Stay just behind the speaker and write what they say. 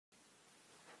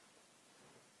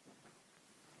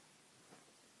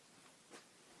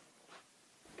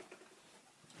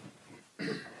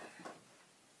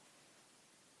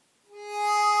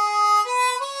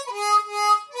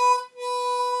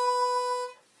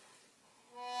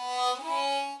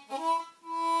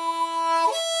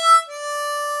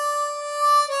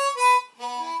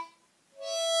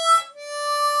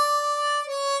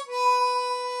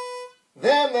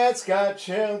that's got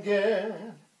shall get,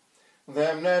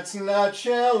 them that's not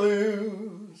shall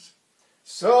lose.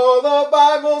 So the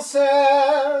Bible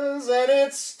says, and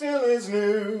it still is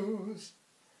news.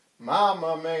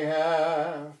 Mama may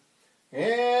have,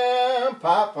 and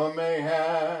Papa may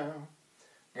have.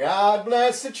 God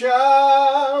bless the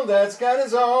child that's got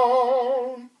his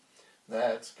own,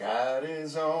 that's got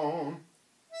his own.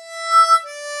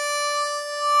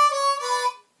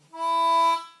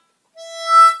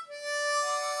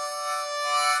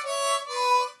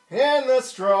 And the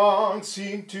strong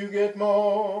seem to get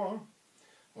more,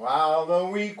 while the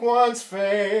weak ones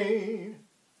fade.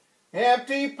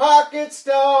 Empty pockets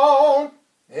don't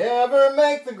ever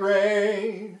make the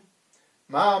grade.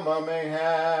 Mama may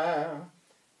have,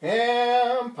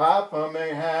 and Papa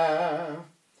may have.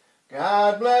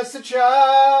 God bless the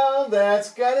child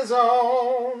that's got his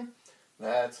own,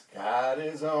 that's got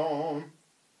his own.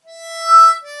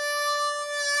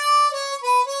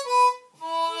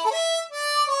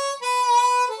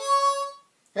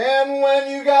 And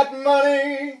when you got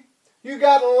money, you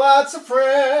got lots of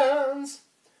friends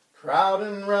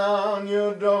crowding round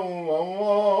your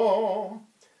door.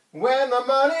 When the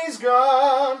money's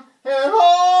gone and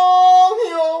all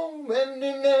your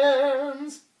lending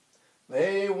ends,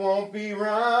 they won't be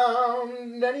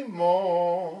round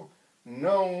anymore.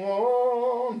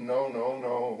 No, no, no,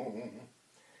 no.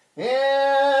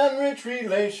 And rich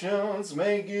relations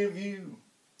may give you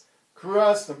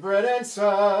crust of bread and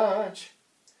such.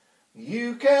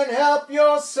 You can help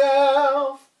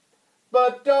yourself,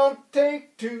 but don't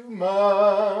take too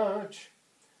much.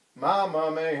 Mama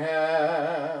may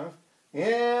have,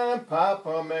 and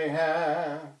Papa may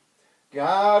have.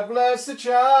 God bless the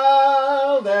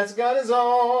child that's got his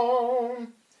own,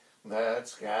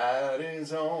 that's got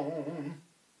his own.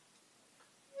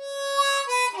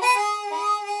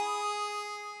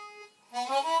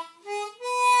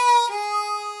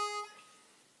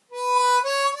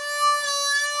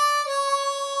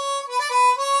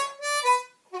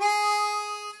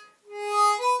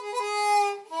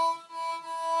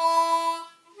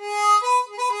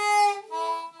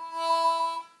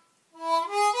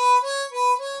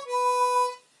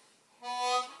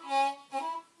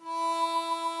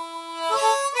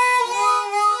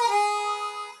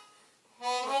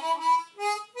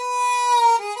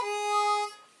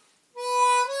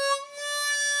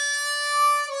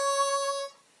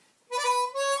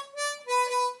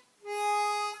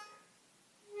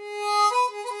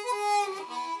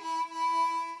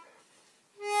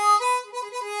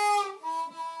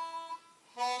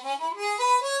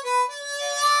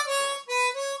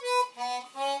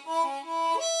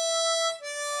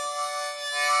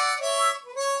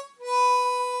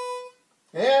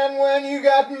 And when you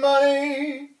got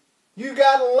money, you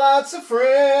got lots of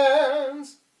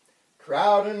friends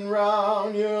crowding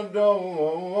round your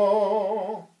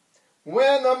door.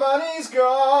 When the money's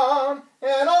gone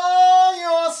and all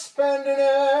your spending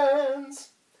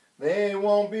ends, they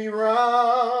won't be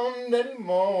round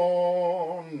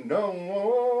anymore.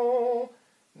 No,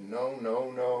 no,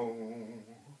 no, no.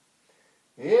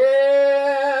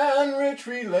 And rich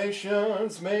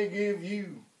relations may give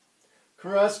you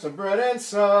crust of bread and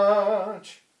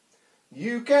such.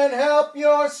 You can help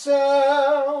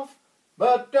yourself,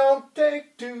 but don't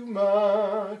take too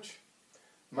much.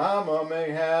 Mama may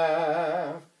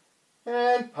have,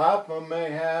 and Papa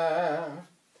may have.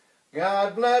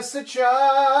 God bless the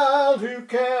child who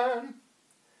can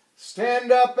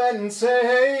stand up and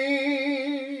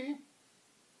say,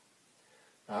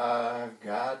 I've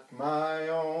got my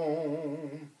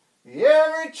own.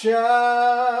 Every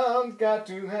child got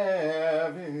to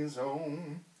have his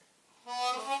own.